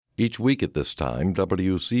Each week at this time,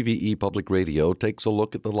 WCVE Public Radio takes a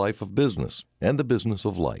look at the life of business and the business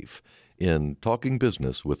of life in Talking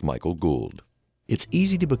Business with Michael Gould. It's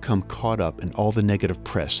easy to become caught up in all the negative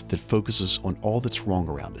press that focuses on all that's wrong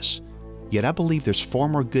around us. Yet I believe there's far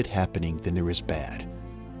more good happening than there is bad.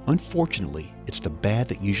 Unfortunately, it's the bad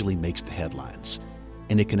that usually makes the headlines,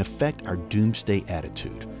 and it can affect our doomsday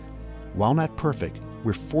attitude. While not perfect,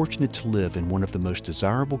 we're fortunate to live in one of the most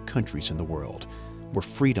desirable countries in the world, where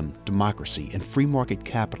freedom, democracy, and free market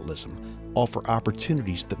capitalism offer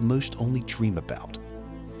opportunities that most only dream about.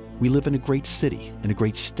 We live in a great city and a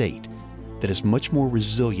great state that is much more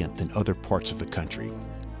resilient than other parts of the country.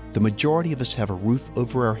 The majority of us have a roof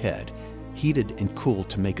over our head, heated and cooled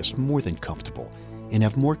to make us more than comfortable, and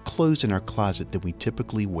have more clothes in our closet than we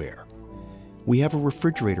typically wear. We have a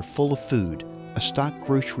refrigerator full of food, a stocked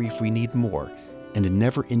grocery if we need more, and a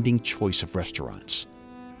never-ending choice of restaurants.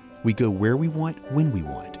 We go where we want, when we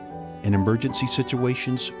want. In emergency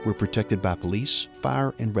situations, we're protected by police,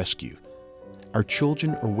 fire, and rescue. Our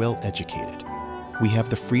children are well educated. We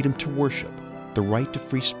have the freedom to worship, the right to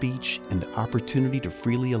free speech, and the opportunity to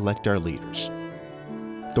freely elect our leaders.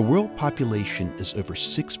 The world population is over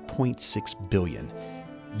 6.6 billion.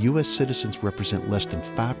 U.S. citizens represent less than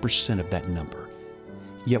 5% of that number.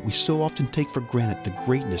 Yet we so often take for granted the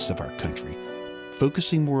greatness of our country,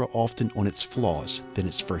 focusing more often on its flaws than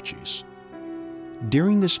its virtues.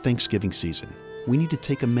 During this Thanksgiving season, we need to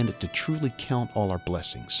take a minute to truly count all our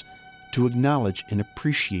blessings, to acknowledge and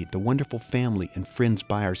appreciate the wonderful family and friends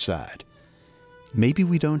by our side. Maybe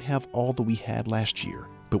we don't have all that we had last year,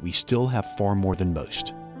 but we still have far more than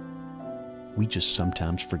most. We just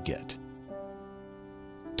sometimes forget.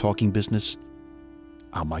 Talking Business,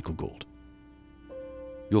 I'm Michael Gould.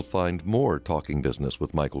 You'll find more Talking Business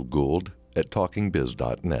with Michael Gould at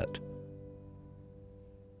talkingbiz.net.